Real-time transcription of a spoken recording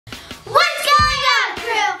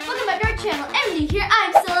channel. Emily here,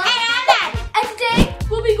 I'm Cilla. And I'm Maddy. And today,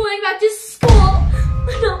 we'll be going back to school.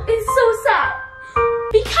 No, it's so sad.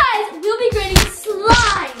 Because we'll be grading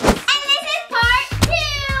slimes. And this is part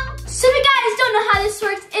 2. So if you guys don't know how this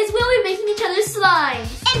works, is we'll be making each other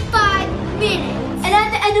slimes. In 5 minutes. And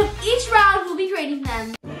at the end of each round, we'll be grading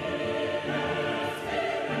them.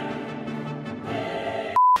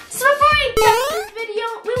 So before we get into this video,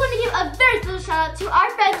 we want to give a very special shout out to our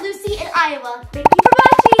friend Lucy in Iowa. Thank you for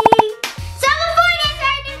watching. So before we get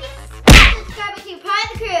started, don't forget to subscribe to part of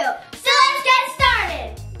the crew. So let's get started.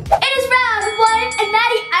 It is round 1, and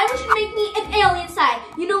Maddy, I want you to make me an alien sign.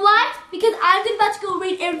 You know why? Because I'm about to go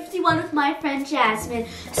raid Area 51 with my friend Jasmine.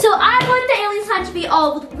 So I want the alien sign to be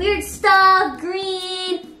all with weird stuff,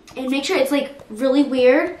 green, and make sure it's like really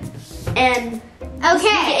weird. And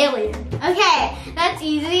okay, alien. Okay, that's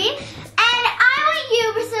easy. And I want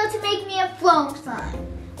you, Priscilla, to make me a floam sign.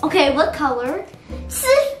 Okay, what color?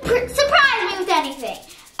 Surprise me with anything.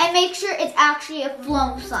 And make sure it's actually a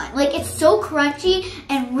floam sign. Like, it's so crunchy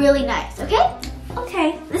and really nice, okay?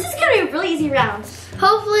 Okay, this is gonna be a really easy round.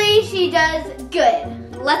 Hopefully she does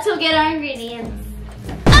good. Let's go get our ingredients.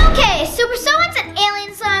 Okay, so Priscilla wants an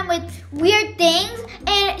alien sign with weird things,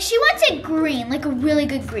 and she wants it green, like a really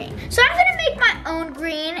good green. So I'm gonna make my own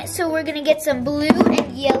green, so we're gonna get some blue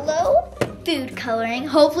and yellow food coloring.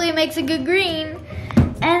 Hopefully it makes a good green.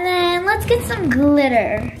 And then let's get some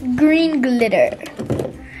glitter, green glitter.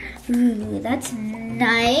 Ooh, that's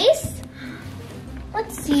nice.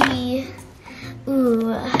 Let's see.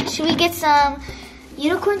 Ooh, should we get some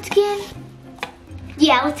unicorn skin?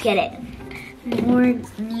 Yeah, let's get it. More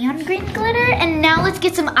neon green glitter, and now let's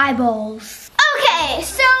get some eyeballs. Okay,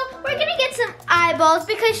 so we're gonna get some eyeballs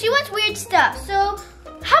because she wants weird stuff. So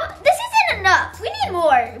this isn't enough. We need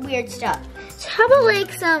more weird stuff. So how about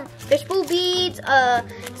like some fishbowl beads,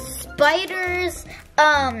 spiders,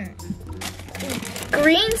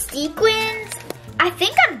 green sequins? I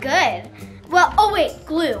think I'm good. Well, oh wait,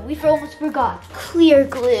 glue. We almost forgot. Clear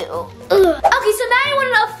glue. Ugh. Okay, so Maddy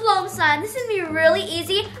wanted a floam sign. This is gonna be really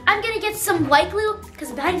easy. I'm gonna get some white glue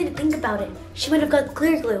because Maddy didn't think about it. She might have got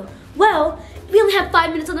clear glue. Well, we only have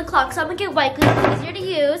 5 minutes on the clock, so I'm gonna get white glue. It's easier to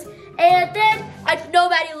use. And then I know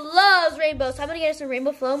Maddy loves rainbow, so I'm gonna get us some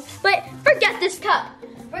rainbow floam. But forget this cup.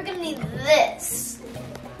 We're gonna need this.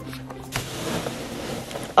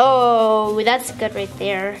 Oh, that's good right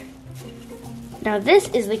there. Now this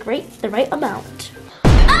is like the right amount.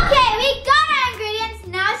 Okay, we got our ingredients.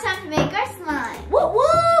 Now it's time to make our slime. Woo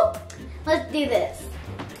woo! Let's do this.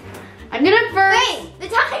 I'm gonna first. Wait, the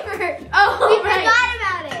timer. Oh, we forgot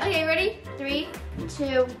about it. Okay, ready? 3,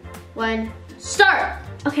 2, 1, start.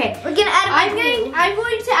 Okay, we're gonna add. I'm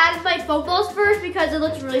going to add my foam balls first because it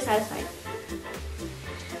looks really satisfying.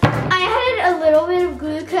 I added a little bit of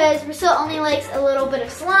glue because Priscilla only likes a little bit of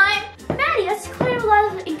slime. Maddy, that's quite a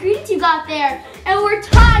lot of ingredients you got there. And we're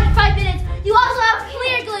tied at 5 minutes. You also have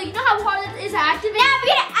clear glue. You know how hard it is to activate? Now I'm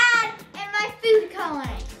gonna add in my food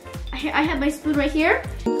coloring. I have my spoon right here.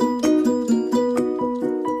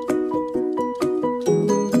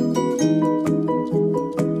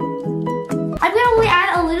 I'm gonna only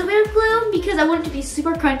add a little bit of glue because I want it to be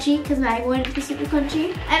super crunchy because Maddy wanted it to be super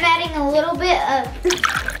crunchy. I'm adding a little bit of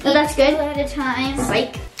that's good. At a time.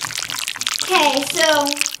 Psych. Okay, so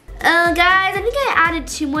guys, I think I added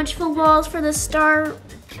too much foam balls for the start.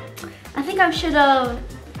 I think I should have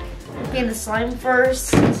made the slime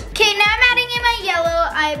first. Okay, now I'm adding in my yellow.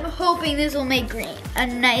 I'm hoping this will make green. A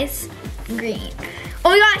nice green. Oh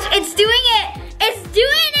my gosh, it's doing it! It's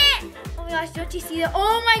doing it! Oh my gosh, don't you see that?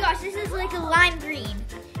 Oh my gosh, this is like a lime green.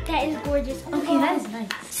 That is gorgeous. Oh okay, that is nice.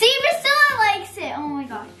 See, Priscilla likes it. Oh my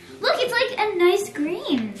gosh. Look, it's like a nice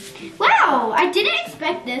green. Wow, I didn't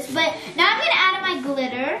expect this, but now I'm gonna add in my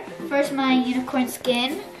glitter. First, my unicorn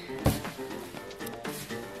skin.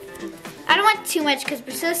 I don't want too much because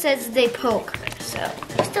Priscilla says they poke, so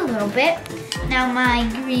just a little bit. Now my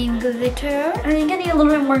green glitter. I think I need a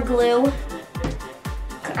little bit more glue.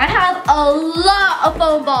 I have a lot of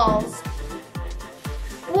foam balls.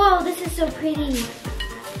 Whoa, this is so pretty.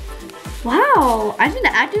 Wow, I'm gonna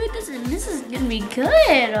activate this and this is gonna be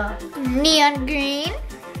good. Neon green,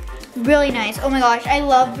 really nice. Oh my gosh, I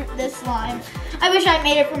love this slime. I wish I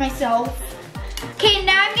made it for myself. Okay,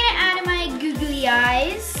 now I'm gonna add in my googly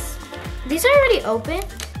eyes. These are already open.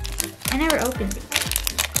 I never opened these.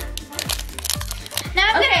 Now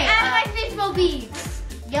I'm gonna add in my fishbowl beads.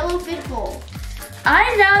 Yellow fishbowl.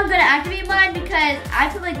 I'm gonna activate mine because I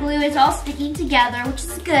feel like glue is all sticking together, which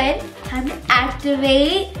is good. Time to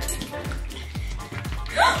activate.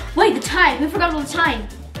 Wait, the time. We forgot about the time.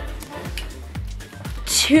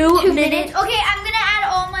 2 minutes. Okay, I'm gonna add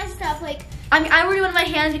all my stuff, like I'm already one my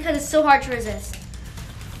hands because it's so hard to resist.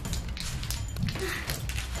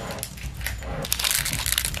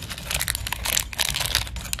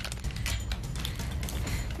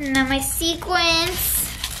 Now my sequence.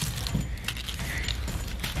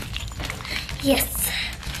 Yes.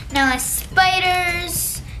 Now my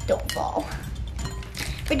spiders. Don't fall.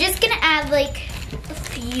 We're just gonna add like a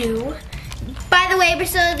few. By the way,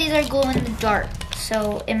 Priscilla, these are glow in the dark,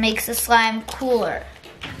 so it makes the slime cooler.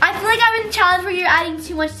 I feel like I'm in a challenge where you're adding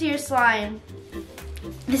too much to your slime.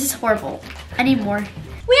 This is horrible. I need more.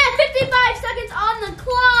 We have 55 seconds on the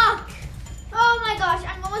clock. Oh my gosh,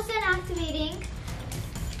 I'm almost done activating.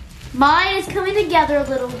 Mine is coming together a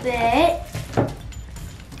little bit.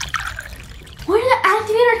 Where did the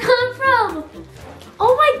activator come from?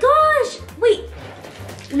 Oh my gosh. Wait,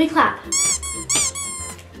 let me clap. It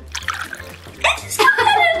just came out of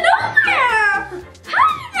nowhere. How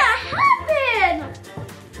did that happen?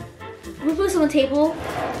 I'm gonna put this on the table.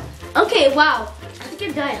 Okay, wow. I think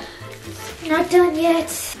I'm done. Not done yet.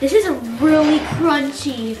 This is really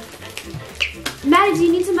crunchy. Maddy, do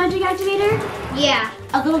you need some magic activator? Yeah.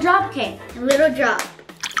 A little drop? Okay. A little drop.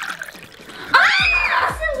 Ah,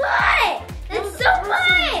 that's a lot! That's so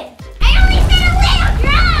much! I only said a little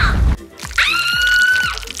drop!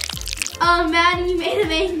 Ah! Oh, Maddy, you made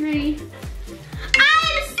him angry. I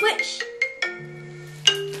had to switch.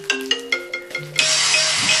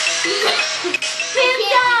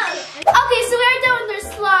 Okay, so we're done with our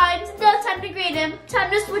slimes. Now it's time to grade them. Time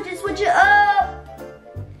to switch it up.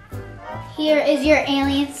 Here is your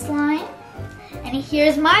alien slime. And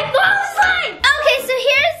here's my floam slime! Okay, so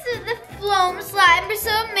here's the floam slime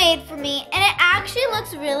Priscilla made for me. And it actually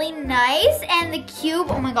looks really nice. And the cube,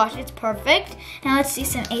 oh my gosh, it's perfect. Now let's do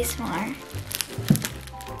some ASMR.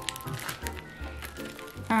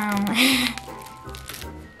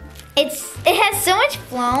 It has so much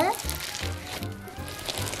floam.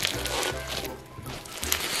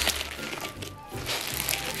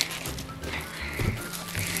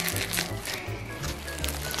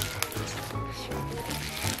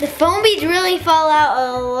 The foam beads really fall out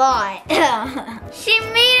a lot. She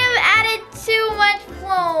may have added too much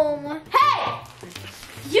foam. Hey!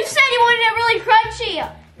 You said you wanted it really crunchy.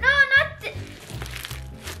 No, not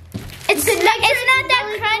it's not that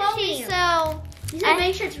really crunchy, so you should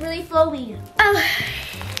make sure it's really flowy.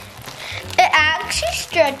 It actually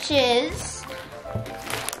stretches.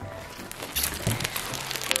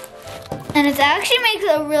 And it actually makes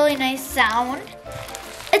a really nice sound.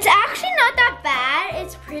 It's actually not that bad.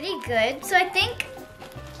 It's pretty good. So I think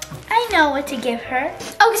I know what to give her.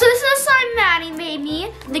 Okay, so this is a slime Maddy made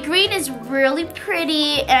me. The green is really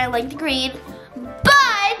pretty and I like the green.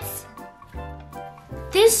 But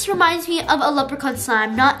this reminds me of a leprechaun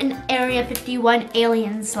slime, not an Area 51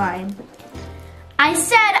 alien slime. I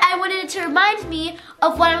said I wanted it to remind me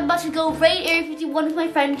of when I'm about to go raid Area 51 with my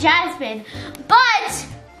friend Jasmine. But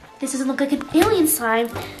this doesn't look like an alien slime.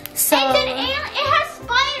 So it's an alien. It has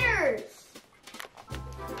spiders.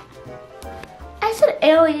 I said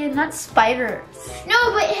alien, not spiders.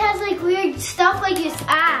 No, but it has like weird stuff like its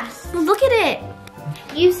ass. Well, look at it.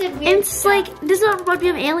 You said weird It's stuff. Like, this is not remind me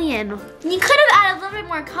of alien. You could have added a little bit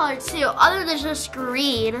more color too, other than just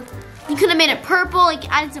green. You could have made it purple, like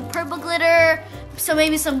added some purple glitter, so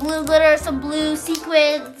maybe some blue glitter, some blue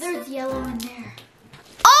sequins. There's yellow in there.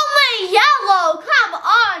 Only yellow? Come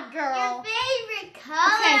on, girl. Your favorite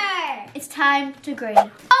color. Okay, it's time to grade.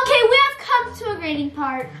 Okay, we have come to a grading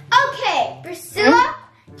part. Okay, Priscilla,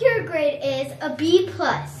 your grade is a B+. A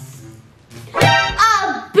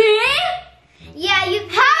B? Yeah, you.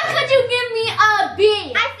 How could you give me a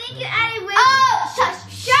B? I think you added way. Oh, shush!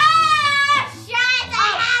 I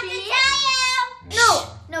have to tell you.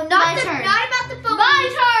 No, not about the phone. My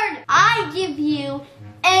turn. I give you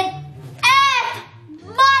an F-,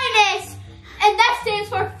 and that stands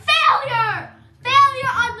for failure.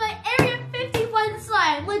 Failure on my Area 51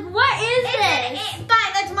 slime. Like, what is this?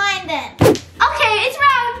 Fine, that's mine then. Okay, it's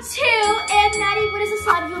round 2, and Maddy, what is the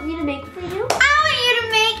slime you want me to make for you? I want you to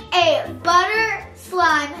make a butter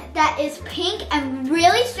slime that is pink and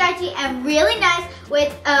really stretchy and really nice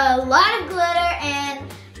with a lot of glitter and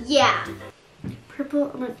yeah.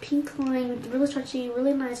 Purple, like pink line, really stretchy,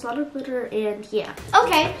 really nice, a lot of glitter, and yeah.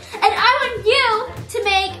 Okay, and I want you to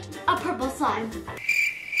make a purple slime.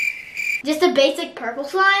 Just a basic purple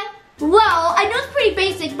slime? Well, I know it's pretty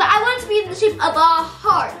basic, but I want it to be in the shape of a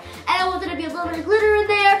heart. And I want there to be a little bit of glitter in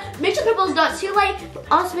there. Make sure purple is not too light, but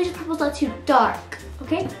also make sure purple is not too dark,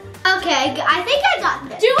 okay? Okay, I think I got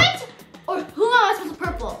this. Do it, or who am I supposed to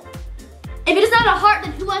purple? If it is not a heart,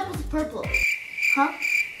 then who am I supposed to purple? Huh?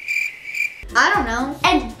 I don't know.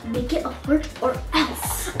 And make it a heart or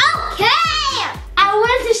else. Okay!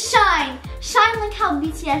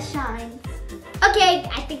 just shines. Okay,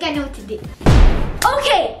 I think I know what to do.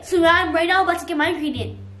 Okay, so I'm right now about to get my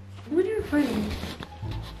ingredient. What are you recording?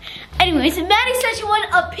 Anyways, Maddie said she wanted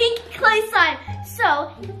a pink clay slime.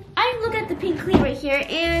 So, I look at the pink clay right here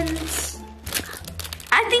and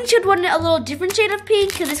I think she would want a little different shade of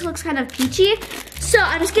pink because this looks kind of peachy. So,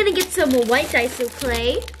 I'm just gonna get some white daiso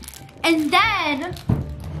clay. And then,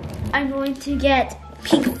 I'm going to get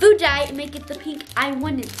pink food dye and make it the pink I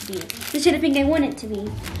want it to be. The shade of pink I want it to be.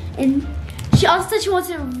 And she also said she wants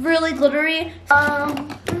it really glittery.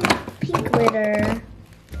 Pink glitter.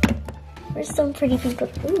 Where's some pretty pink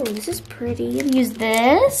glitter? Ooh, this is pretty. I'm gonna use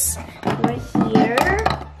this right here.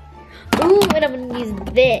 Ooh, and I'm gonna use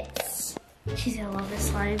this. She's gonna love this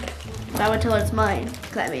slime. But I would tell her it's mine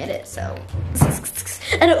because I made it, so.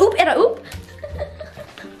 And a oop, and a oop.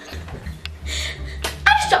 I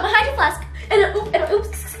just dropped my hydro flask. And a oop, and a oop.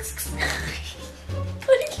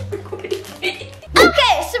 Why do you keep recording me?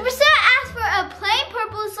 Okay, so Priscilla asked for a plain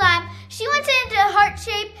purple slime. She wants it into a heart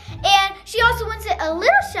shape, and she also wants it a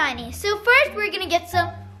little shiny. So first we're gonna get some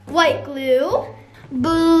white glue,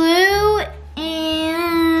 blue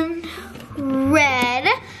and red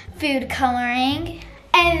food coloring,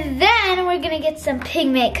 and then we're gonna get some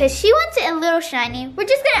pigment because she wants it a little shiny. We're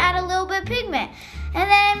just gonna add a little bit of pigment.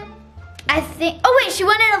 And then I think, oh wait, she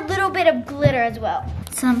wanted a little bit of glitter as well.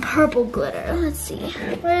 Some purple glitter, let's see.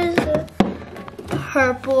 Where's the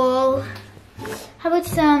purple? How about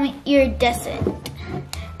some iridescent?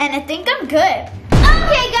 And I think I'm good.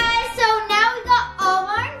 Okay guys, so now we got all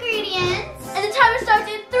our ingredients. And the timer starts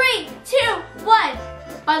in 3, 2, 1.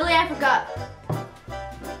 By the way, I forgot.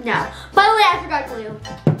 No. By the way, I forgot glue.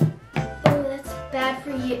 Oh, that's bad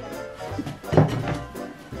for you.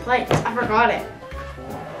 What? I forgot it.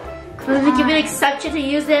 Can we give an exception to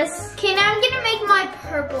use this? Okay, now I'm gonna make my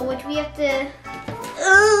purple, which we have to.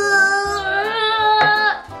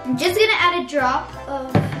 I'm just gonna add a drop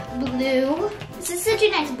of blue. This is such a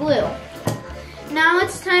nice blue. Now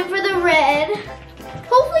it's time for the red.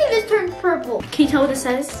 Hopefully this turns purple. Can you tell what this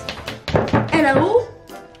says? Hello?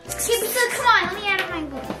 Okay, so come on, let me add my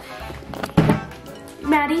glue.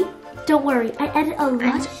 Maddie, don't worry. I added a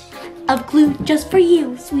lot of glue just for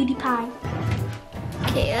you, sweetie pie.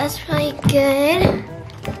 Okay, that's probably good.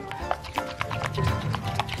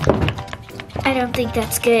 I don't think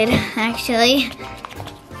that's good, actually.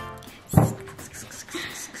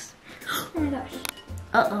 Oh my gosh.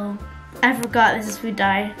 Uh-oh. I forgot this is food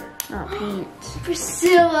dye, not paint.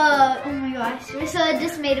 Priscilla, oh my gosh. Priscilla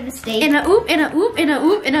just made a mistake. And a oop, and a oop, and a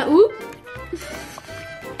oop, and a oop.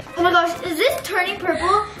 Oh my gosh, is this turning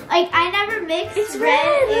purple? Like, I never mixed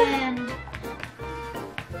red and...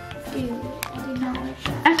 Dude, I did not like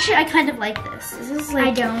that. Actually, I kind of like this. This is like...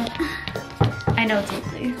 I don't. I know it's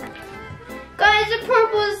ugly. Guys, the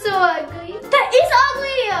purple is so ugly. That is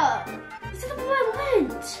ugly! This is what I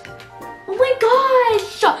want. Oh my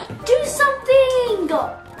gosh! Do something!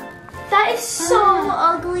 That is so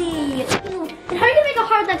ugly. Ew. And how are you gonna make a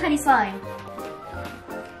heart that tiny slime?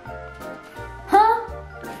 Huh?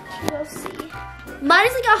 We'll see. Mine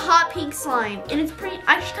is like a hot pink slime, and it's pretty.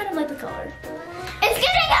 I actually kind of like the color. It's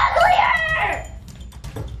getting uglier!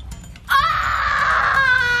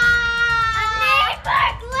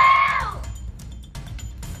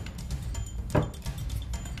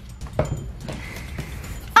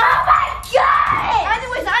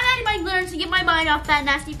 To get my mind off that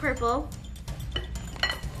nasty purple.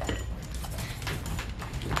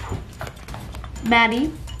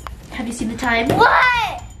 Maddie, have you seen the time? What?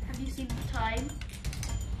 Have you seen the time?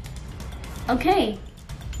 Okay.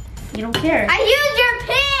 You don't care. I used your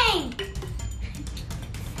pink!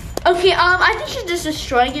 Okay, I think she's just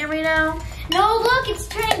destroying it right now. No, look, it's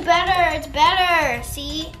turning better. It's better.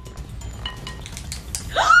 See?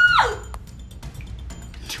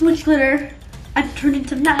 Too much glitter. I've turned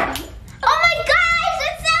into Maddie. Oh my gosh,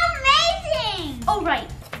 that's so amazing! Oh, right.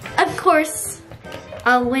 Of course.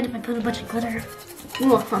 I'll win if I put a bunch of glitter.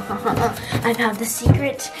 I found the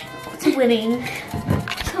secret to winning.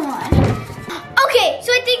 Come on. Okay,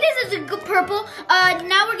 so I think this is a good purple.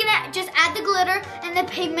 Now we're gonna just add the glitter and the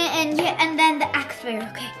pigment and then the activator.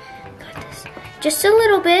 Okay, got this. Just a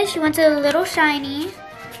little bit. She wants it a little shiny,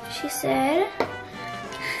 she said.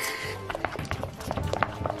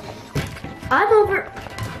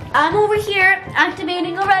 I'm over here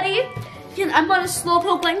activating already. I'm gonna slow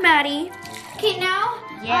poke like Maddie. Okay, now,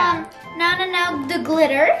 Yeah. now the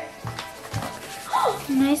glitter.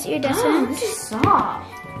 Nice iridescent. Oh, this is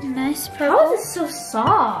soft. Nice purple. How is this so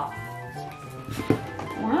soft?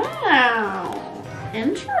 Wow,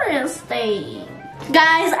 interesting.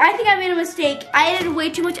 Guys, I think I made a mistake. I added way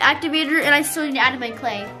too much activator and I still need to add my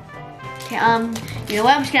clay. Okay, you know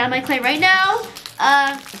what? I'm just gonna add my clay right now.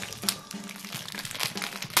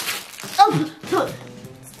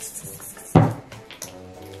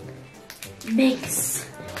 Mix.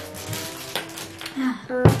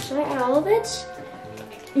 Should I add all of it?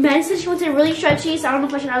 Maddy says she wants it really stretchy, so I don't know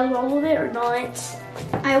if I should add all of it or not.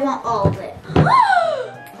 I want all of it.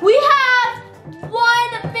 We have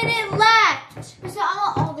 1 minute left. So I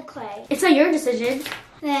want all the clay. It's not your decision.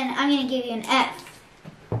 Then I'm gonna give you an F.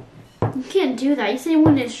 You can't do that. You said you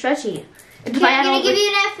wanted it stretchy. I'm gonna give you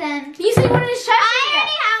an F then. You said you wanted it stretchy. I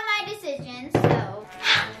already have my decision, so.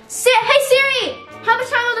 Hey Siri, how much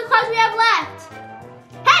time on the clock do we have left?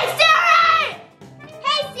 Hey Siri!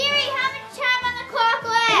 Hey Siri, how much time on the clock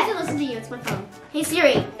left? I have to listen to you. It's my phone. Hey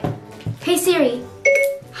Siri. Hey Siri.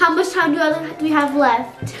 How much time do we have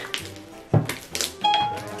left?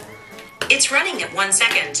 It's running at 1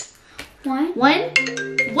 second. One? What?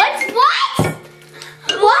 What?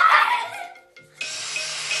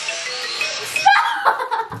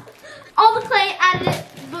 Stop! All the clay added it.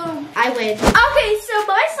 Boom. I win. Okay, so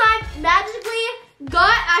my slime magically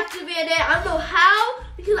got activated. I don't know how,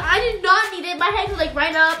 because I did not need it. My head was like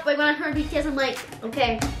right up. Like when I heard BTS, I'm like,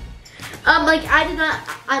 okay. Like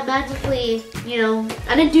I magically, you know,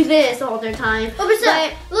 I didn't do this the whole time. Oh,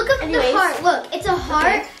 but look up the heart. Look, it's a heart.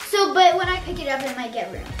 Okay. So, but when I pick it up, it might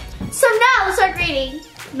get ruined. So now let's start grading.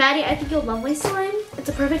 Maddy, I think you'll love my slime. It's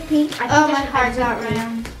a perfect pink. I think my heart got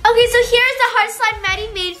ruined. Okay, so here's the heart slime Maddy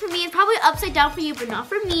made for me. It's probably upside down for you, but not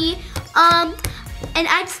for me. And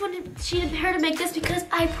I just wanted her to make this because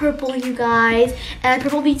I purple, you guys. And I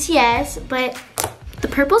purple BTS, but the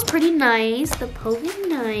purple's pretty nice. The purple is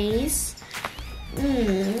nice.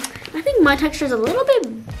 I think my texture is a little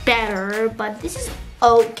bit better, but this is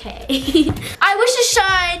okay. I wish it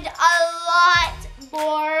shined a lot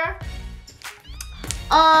more.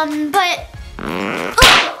 But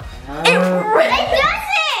it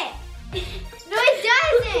doesn't. No, it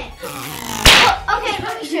doesn't. Okay,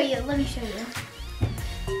 let me show you.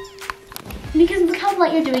 Because look how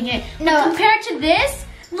light you're doing it. No. Compared to this,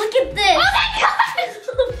 look at this. Oh my gosh!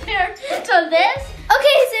 Compared to this.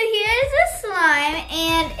 Okay, so here's the slime,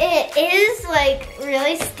 and it is like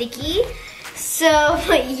really sticky. So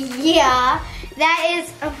yeah, that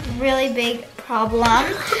is a really big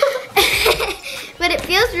problem. But it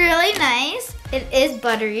feels really nice. It is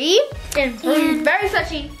buttery. And very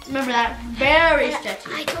stretchy. Remember that. Very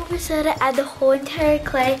stretchy. I told Priscilla to add the whole entire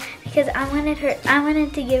clay because I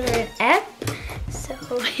wanted to give her an F. So,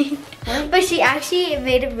 but she actually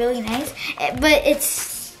made it really nice. But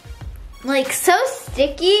it's like so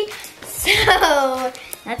sticky, so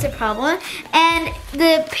that's a problem. And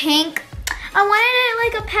the pink, I wanted it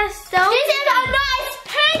like a pastel. This is a nice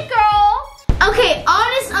pink, girl. Okay,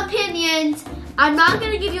 honest opinions. I'm not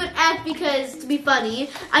gonna give you an F because to be funny.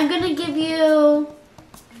 I'm gonna give you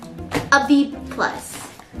a B+. Oh,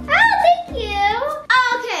 thank you.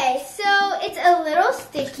 Okay, so it's a little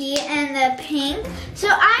sticky and the pink. So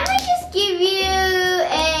I would just give you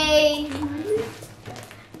a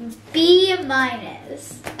B-.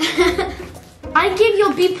 I give you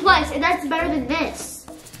a B+, and that's better than this.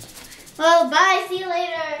 Well, bye. See you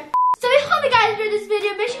later. So we hope you guys enjoyed this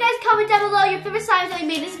video. Make sure you guys comment down below your favorite slimes that we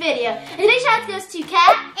made in this video. And today's shout out goes to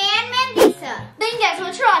Kat